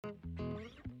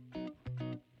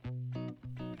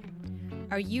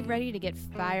Are you ready to get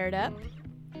fired up?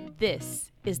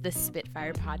 This is the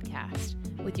Spitfire Podcast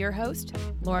with your host,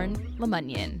 Lauren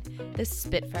Lemunyon, the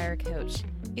Spitfire Coach,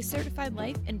 a certified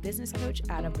life and business coach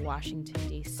out of Washington,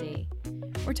 D.C.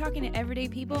 We're talking to everyday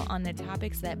people on the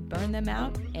topics that burn them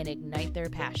out and ignite their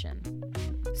passion.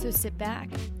 So sit back,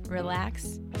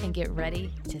 relax, and get ready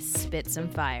to spit some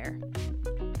fire.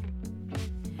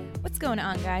 What's going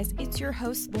on, guys? It's your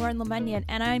host, Lauren Lemunyon,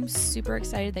 and I'm super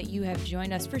excited that you have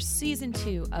joined us for Season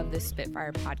 2 of the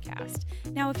Spitfire Podcast.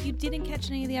 Now, if you didn't catch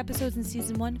any of the episodes in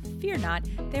Season 1, fear not.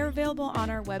 They're available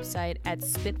on our website at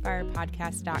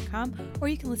spitfirepodcast.com, or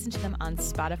you can listen to them on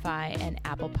Spotify and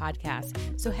Apple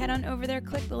Podcasts. So head on over there,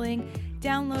 click the link,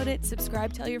 download it,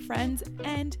 subscribe, tell your friends,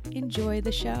 and enjoy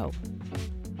the show.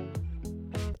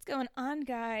 What's going on,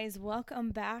 guys? Welcome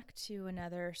back to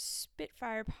another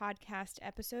Spitfire Podcast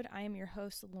episode. I am your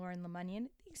host, Lauren Lemunyon,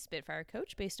 the Spitfire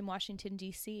Coach based in Washington,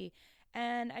 D.C.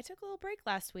 And I took a little break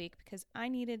last week because I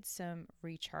needed some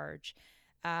recharge.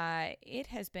 It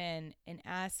has been an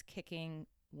ass-kicking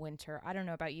winter. I don't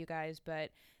know about you guys,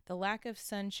 but the lack of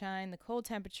sunshine, the cold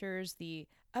temperatures, the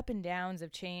up and downs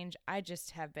of change, I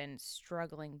just have been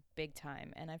struggling big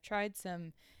time. And I've tried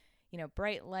some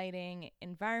bright lighting,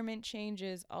 environment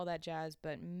changes, all that jazz.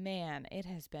 But man, it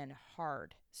has been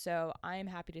hard. So I am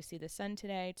happy to see the sun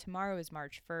today. Tomorrow is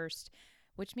March 1st,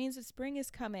 which means that spring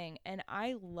is coming. And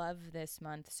I love this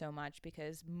month so much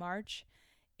because March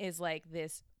is like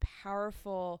this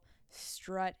powerful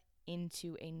strut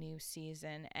into a new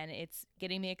season. And it's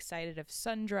getting me excited of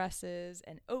sundresses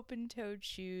and open-toed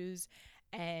shoes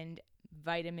and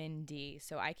vitamin D.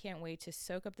 So I can't wait to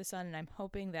soak up the sun. And I'm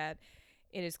hoping that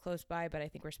it is close by, but I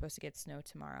think we're supposed to get snow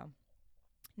tomorrow.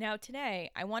 Now,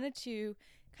 today, I wanted to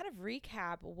kind of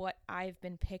recap what I've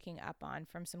been picking up on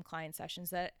from some client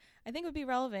sessions that I think would be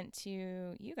relevant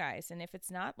to you guys. And if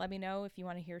it's not, let me know if you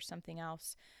want to hear something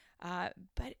else.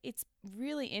 But it's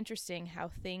really interesting how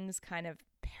things kind of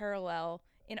parallel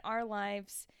in our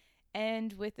lives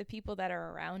and with the people that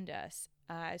are around us.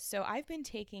 So I've been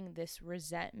taking this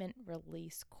resentment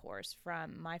release course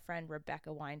from my friend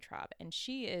Rebecca Weintraub, and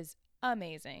she is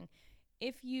amazing.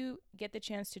 If you get the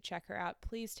chance to check her out,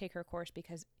 please take her course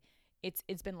because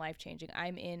it's been life-changing.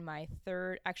 I'm in my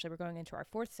third, actually we're going into our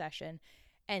fourth session,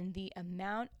 and the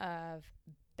amount of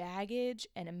baggage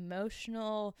and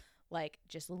emotional, like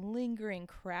just lingering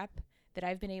crap that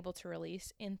I've been able to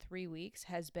release in 3 weeks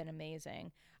has been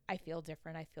amazing. I feel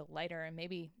different, I feel lighter, and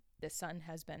maybe the sun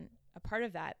has been a part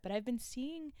of that, but I've been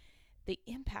seeing the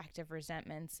impact of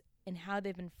resentments and how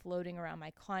they've been floating around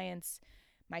my clients,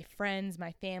 my friends,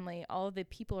 my family, all of the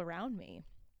people around me.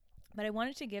 But I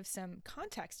wanted to give some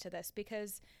context to this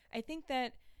because I think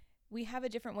that we have a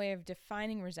different way of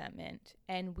defining resentment,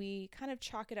 and we kind of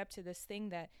chalk it up to this thing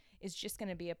that is just going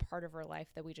to be a part of our life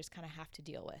that we just kind of have to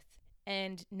deal with.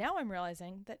 And now I'm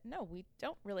realizing that no, we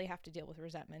don't really have to deal with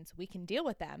resentments. We can deal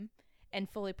with them and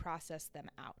fully process them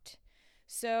out.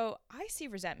 So I see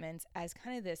resentments as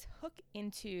kind of this hook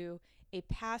into a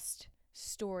past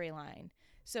storyline.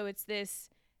 So it's this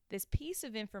piece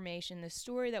of information, the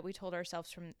story that we told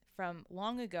ourselves from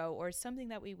long ago, or something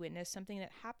that we witnessed, something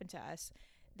that happened to us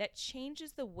that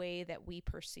changes the way that we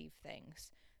perceive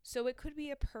things. So it could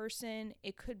be a person,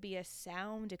 it could be a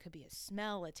sound, it could be a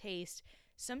smell, a taste,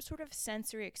 some sort of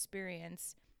sensory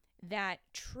experience that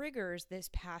triggers this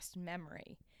past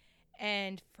memory.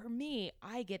 And for me,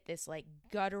 I get this like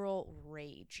guttural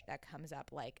rage that comes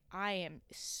up. Like I am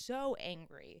so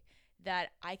angry that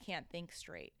I can't think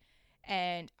straight.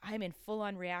 And I'm in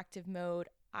full-on reactive mode.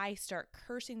 I start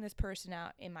cursing this person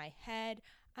out in my head.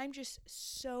 I'm just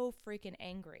so freaking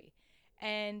angry.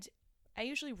 And I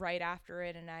usually write after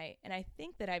it, and I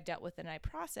think that I've dealt with it and I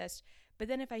processed. But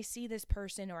then if I see this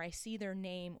person or I see their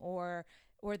name or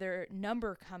their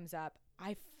number comes up,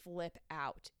 I flip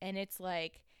out. And it's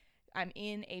like I'm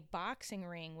in a boxing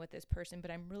ring with this person,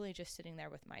 but I'm really just sitting there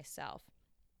with myself.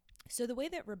 So the way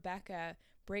that Rebecca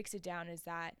breaks it down is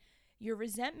that your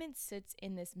resentment sits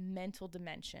in this mental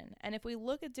dimension. And if we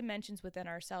look at dimensions within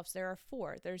ourselves, there are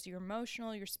 4. There's your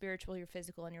emotional, your spiritual, your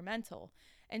physical, and your mental.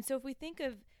 And so if we think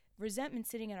of resentment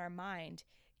sitting in our mind,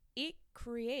 it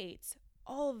creates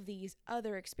all of these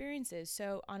other experiences.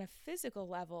 So on a physical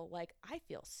level, like I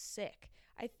feel sick.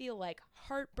 I feel like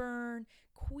heartburn,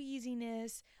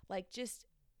 queasiness, like just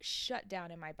shut down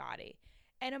in my body.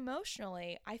 And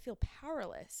emotionally, I feel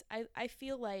powerless. I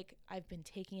feel like I've been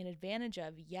taken advantage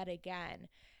of yet again.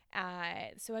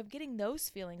 So I'm getting those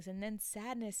feelings, and then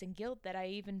sadness and guilt that I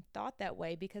even thought that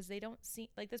way because they don't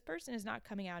see, like this person is not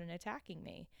coming out and attacking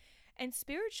me. And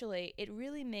spiritually, it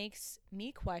really makes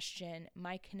me question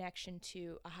my connection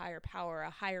to a higher power,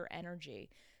 a higher energy.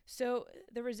 So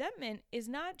the resentment is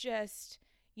not just,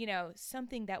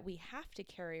 something that we have to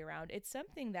carry around. It's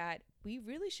something that we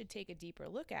really should take a deeper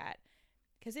look at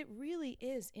because it really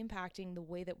is impacting the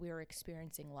way that we are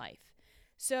experiencing life.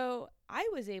 So I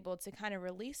was able to kind of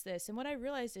release this. And what I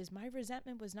realized is my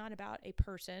resentment was not about a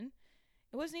person.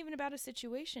 It wasn't even about a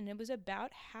situation. It was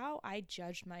about how I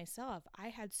judged myself. I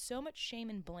had so much shame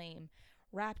and blame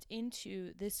wrapped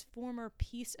into this former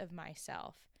piece of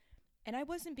myself. And I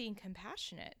wasn't being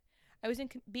compassionate. I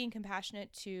wasn't being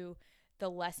compassionate to the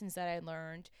lessons that I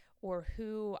learned or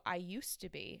who I used to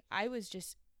be. I was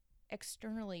just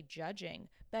externally judging,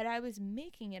 but I was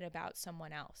making it about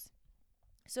someone else.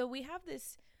 So we have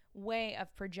this way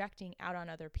of projecting out on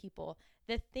other people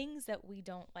the things that we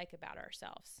don't like about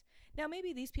ourselves. Now,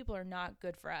 maybe these people are not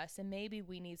good for us and maybe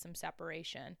we need some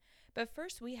separation. But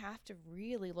first, we have to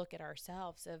really look at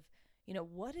ourselves of,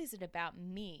 what is it about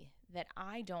me that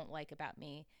I don't like about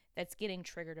me that's getting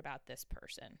triggered about this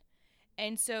person?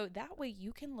 And so that way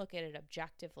you can look at it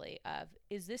objectively of,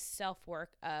 is this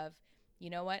self-work of, you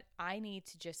know what, I need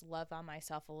to just love on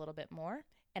myself a little bit more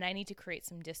and I need to create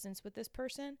some distance with this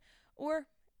person, or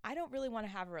I don't really want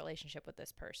to have a relationship with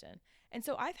this person. And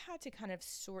so I've had to kind of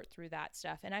sort through that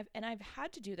stuff. And I've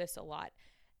had to do this a lot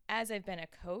as I've been a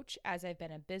coach, as I've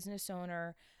been a business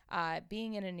owner,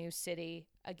 being in a new city.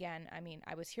 Again,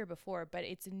 I was here before, but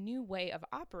it's a new way of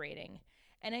operating.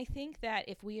 And I think that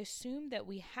if we assume that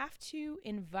we have to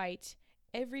invite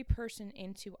every person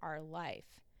into our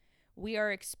life, we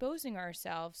are exposing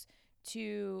ourselves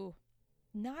to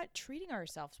not treating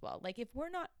ourselves well. Like if we're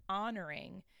not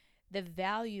honoring the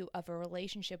value of a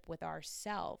relationship with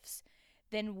ourselves,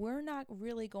 then we're not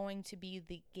really going to be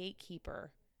the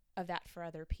gatekeeper of that for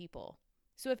other people.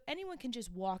 So if anyone can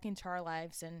just walk into our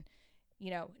lives and,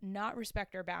 not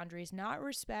respect our boundaries, not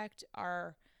respect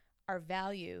our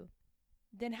value,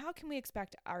 then how can we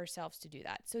expect ourselves to do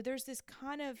that? So there's this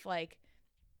kind of like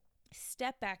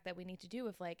step back that we need to do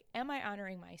of like, am I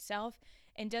honoring myself?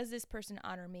 And does this person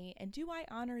honor me? And do I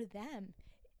honor them?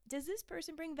 Does this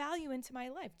person bring value into my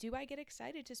life? Do I get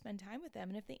excited to spend time with them?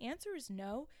 And if the answer is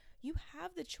no, you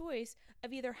have the choice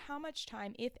of either how much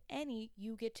time, if any,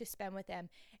 you get to spend with them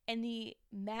and the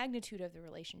magnitude of the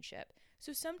relationship.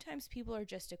 So sometimes people are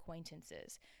just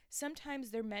acquaintances.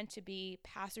 Sometimes they're meant to be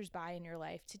passersby in your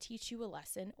life to teach you a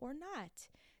lesson or not.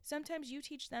 Sometimes you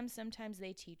teach them, sometimes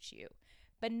they teach you.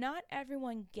 But not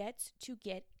everyone gets to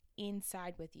get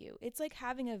inside with you. It's like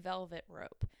having a velvet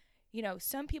rope.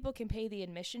 Some people can pay the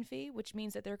admission fee, which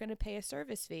means that they're going to pay a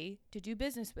service fee to do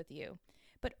business with you.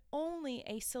 But only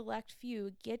a select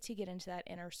few get into that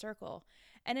inner circle.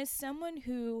 And as someone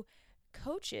who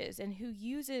coaches and who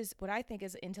uses what I think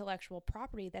is intellectual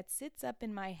property that sits up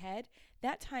in my head,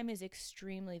 that time is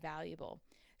extremely valuable.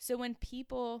 So when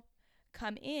people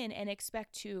come in and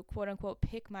expect to, quote unquote,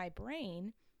 pick my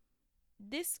brain,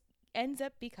 this ends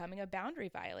up becoming a boundary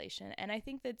violation. And I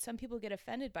think that some people get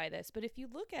offended by this. But if you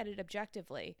look at it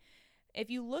objectively, if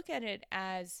you look at it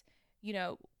as,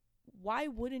 why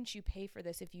wouldn't you pay for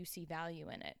this if you see value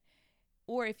in it?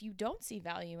 Or if you don't see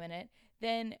value in it,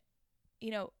 then,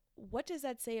 what does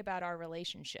that say about our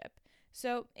relationship?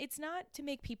 So it's not to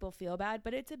make people feel bad,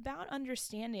 but it's about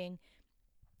understanding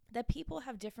that people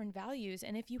have different values.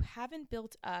 And if you haven't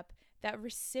built up that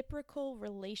reciprocal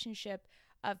relationship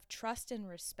of trust and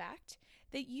respect,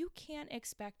 that you can't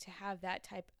expect to have that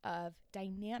type of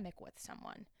dynamic with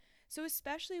someone. So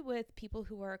especially with people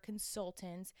who are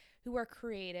consultants, who are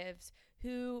creatives,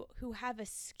 who have a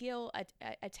skill,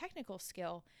 a technical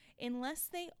skill, unless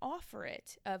they offer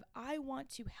it of, I want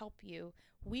to help you,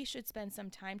 we should spend some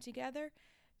time together,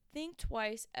 think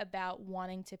twice about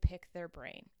wanting to pick their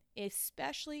brain,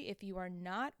 especially if you are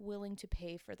not willing to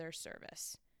pay for their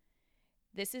service.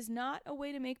 This is not a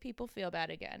way to make people feel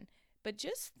bad again, but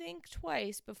just think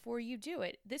twice before you do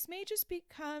it. This may just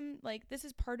become like, this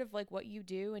is part of like what you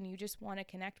do and you just want to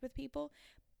connect with people,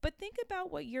 but think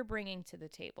about what you're bringing to the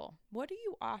table. What are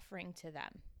you offering to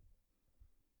them?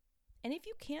 And if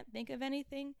you can't think of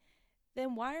anything,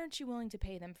 then why aren't you willing to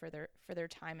pay them for their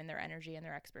time and their energy and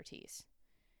their expertise?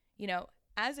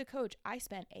 As a coach, I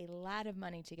spent a lot of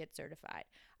money to get certified.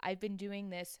 I've been doing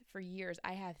this for years.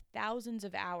 I have thousands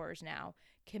of hours now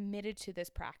committed to this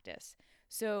practice.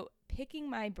 So picking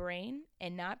my brain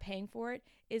and not paying for it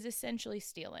is essentially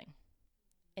stealing.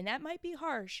 And that might be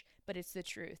harsh, but it's the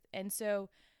truth. And so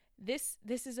this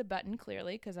is a button,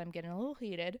 clearly, because I'm getting a little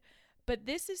heated. But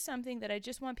this is something that I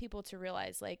just want people to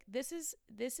realize. Like, this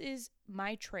is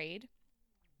my trade.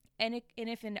 And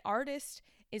if an artist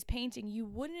is painting, you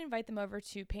wouldn't invite them over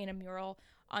to paint a mural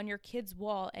on your kid's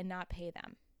wall and not pay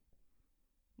them.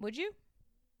 Would you?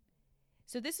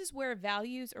 So this is where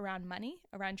values around money,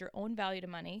 around your own value to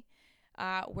money,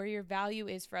 where your value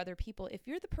is for other people. If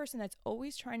you're the person that's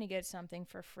always trying to get something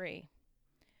for free,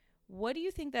 what do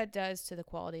you think that does to the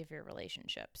quality of your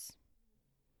relationships?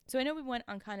 So I know we went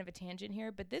on kind of a tangent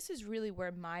here, but this is really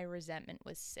where my resentment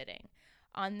was sitting,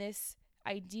 on this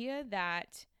idea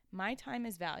that my time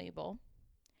is valuable,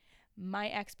 my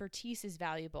expertise is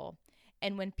valuable,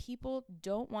 and when people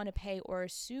don't want to pay or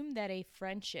assume that a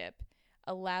friendship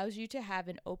allows you to have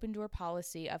an open door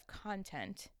policy of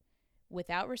content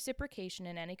without reciprocation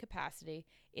in any capacity,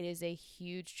 it is a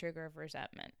huge trigger of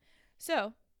resentment.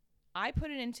 So I put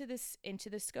it into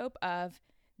the scope of,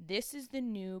 this is the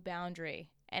new boundary.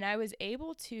 And I was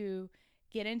able to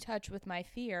get in touch with my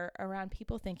fear around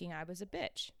people thinking I was a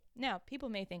bitch. Now, people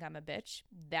may think I'm a bitch.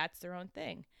 That's their own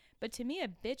thing. But to me, a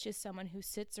bitch is someone who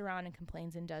sits around and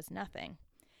complains and does nothing.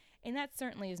 And that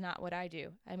certainly is not what I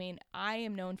do. I mean, I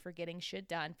am known for getting shit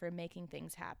done, for making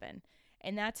things happen.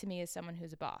 And that to me is someone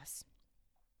who's a boss.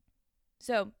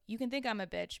 So you can think I'm a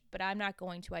bitch, but I'm not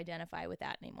going to identify with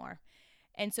that anymore.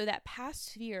 And so that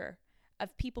past fear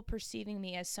of people perceiving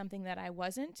me as something that I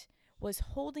wasn't was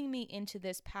holding me into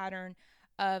this pattern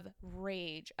of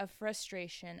rage, of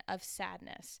frustration, of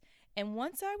sadness. And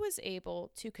once I was able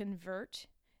to convert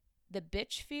the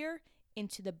bitch fear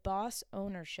into the boss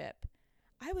ownership,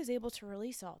 I was able to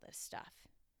release all this stuff.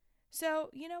 So,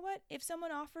 you know what? If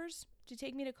someone offers to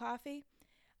take me to coffee,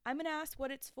 I'm going to ask what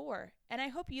it's for. And I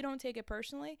hope you don't take it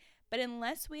personally, but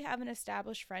unless we have an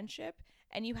established friendship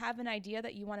and you have an idea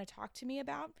that you want to talk to me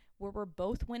about where we're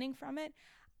both winning from it,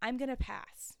 I'm going to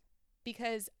pass,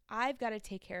 because I've got to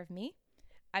take care of me.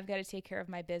 I've got to take care of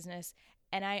my business.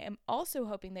 And I am also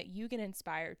hoping that you get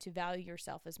inspired to value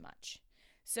yourself as much.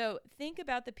 So think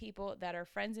about the people that are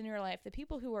friends in your life, the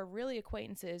people who are really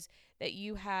acquaintances that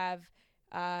you have,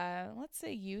 let's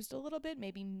say, used a little bit,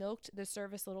 maybe milked the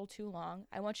service a little too long.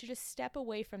 I want you to step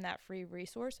away from that free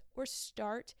resource or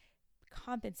start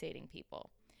compensating people.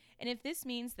 And if this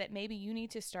means that maybe you need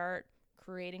to start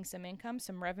creating some income,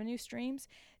 some revenue streams,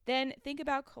 then think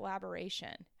about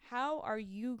collaboration. How are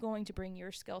you going to bring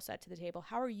your skill set to the table?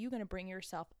 How are you going to bring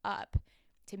yourself up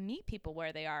to meet people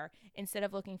where they are instead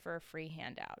of looking for a free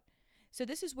handout? So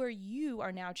this is where you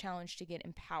are now challenged to get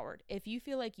empowered. If you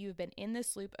feel like you've been in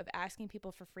this loop of asking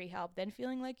people for free help, then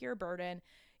feeling like you're a burden,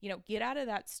 get out of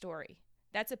that story.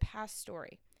 That's a past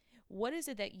story. What is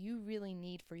it that you really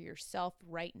need for yourself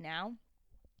right now?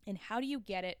 And how do you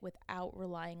get it without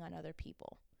relying on other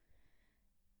people?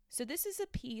 So this is a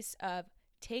piece of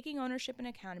taking ownership and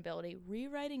accountability,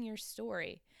 rewriting your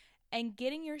story, and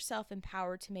getting yourself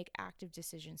empowered to make active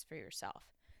decisions for yourself.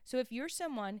 So if you're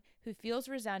someone who feels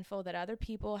resentful that other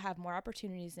people have more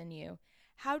opportunities than you,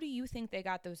 how do you think they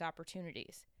got those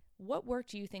opportunities? What work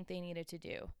do you think they needed to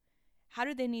do? How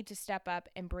do they need to step up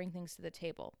and bring things to the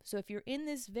table? So if you're in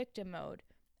this victim mode,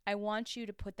 I want you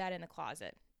to put that in the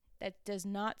closet. That does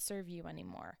not serve you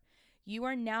anymore. You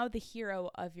are now the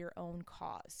hero of your own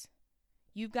cause.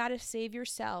 You've got to save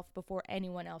yourself before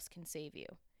anyone else can save you.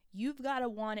 You've got to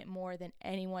want it more than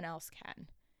anyone else can.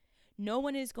 No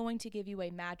one is going to give you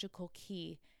a magical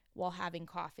key while having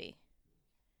coffee,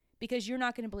 because you're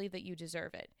not going to believe that you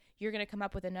deserve it. You're going to come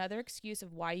up with another excuse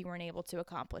of why you weren't able to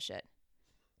accomplish it.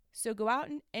 So go out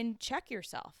and check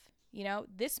yourself.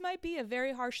 This might be a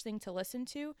very harsh thing to listen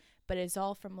to, but it's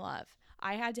all from love.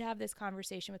 I had to have this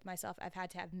conversation with myself. I've had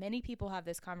to have many people have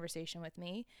this conversation with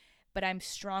me, but I'm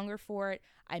stronger for it.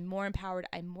 I'm more empowered.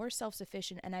 I'm more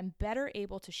self-sufficient, and I'm better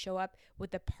able to show up with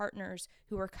the partners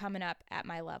who are coming up at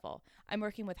my level. I'm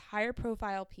working with higher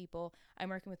profile people. I'm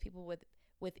working with people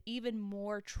with even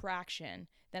more traction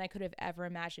than I could have ever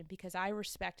imagined, because I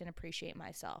respect and appreciate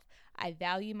myself. I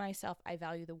value myself. I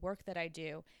value the work that I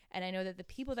do. And I know that the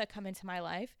people that come into my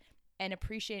life and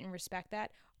appreciate and respect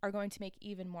that are going to make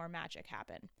even more magic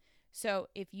happen. So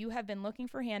if you have been looking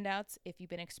for handouts, if you've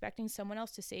been expecting someone else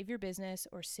to save your business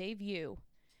or save you,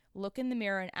 look in the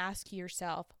mirror and ask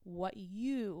yourself what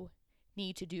you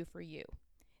need to do for you.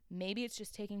 Maybe it's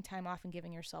just taking time off and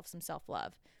giving yourself some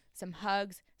self-love, some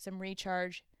hugs, some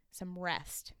recharge, some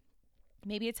rest.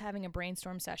 Maybe it's having a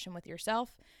brainstorm session with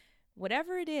yourself.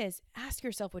 Whatever it is, ask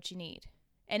yourself what you need.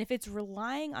 And if it's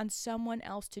relying on someone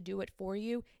else to do it for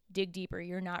you, dig deeper.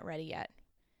 You're not ready yet.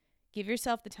 Give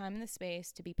yourself the time and the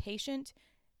space to be patient,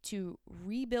 to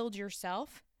rebuild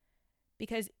yourself,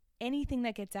 because anything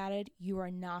that gets added, you are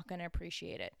not going to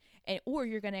appreciate it, or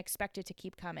you're going to expect it to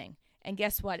keep coming. And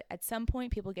guess what? At some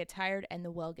point, people get tired and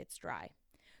the well gets dry.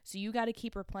 So you got to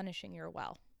keep replenishing your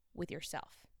well with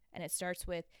yourself. And it starts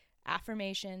with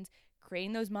affirmations,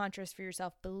 creating those mantras for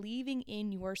yourself, believing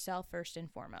in yourself first and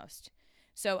foremost.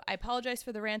 So I apologize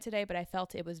for the rant today, but I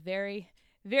felt it was very,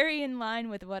 very in line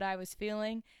with what I was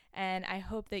feeling. And I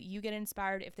hope that you get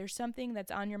inspired. If there's something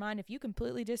that's on your mind, if you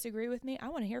completely disagree with me, I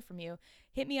want to hear from you.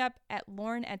 Hit me up at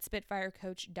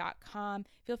lauren@spitfirecoach.com.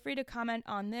 Feel free to comment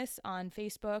on this on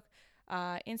Facebook,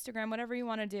 Instagram, whatever you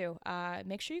want to do.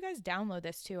 Make sure you guys download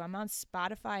this too. I'm on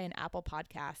Spotify and Apple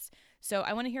Podcasts. So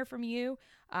I want to hear from you.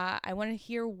 I want to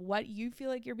hear what you feel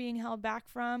like you're being held back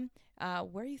from,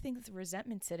 where you think the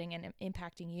resentment's sitting and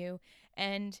impacting you,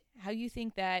 and how you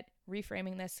think that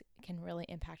reframing this can really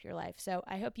impact your life. So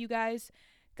I hope you guys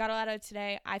got a lot out of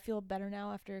today. I feel better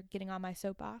now after getting on my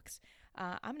soapbox.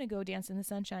 I'm going to go dance in the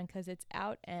sunshine because it's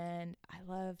out and I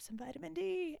love some vitamin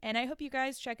D. And I hope you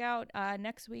guys check out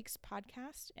next week's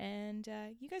podcast, and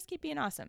you guys keep being awesome.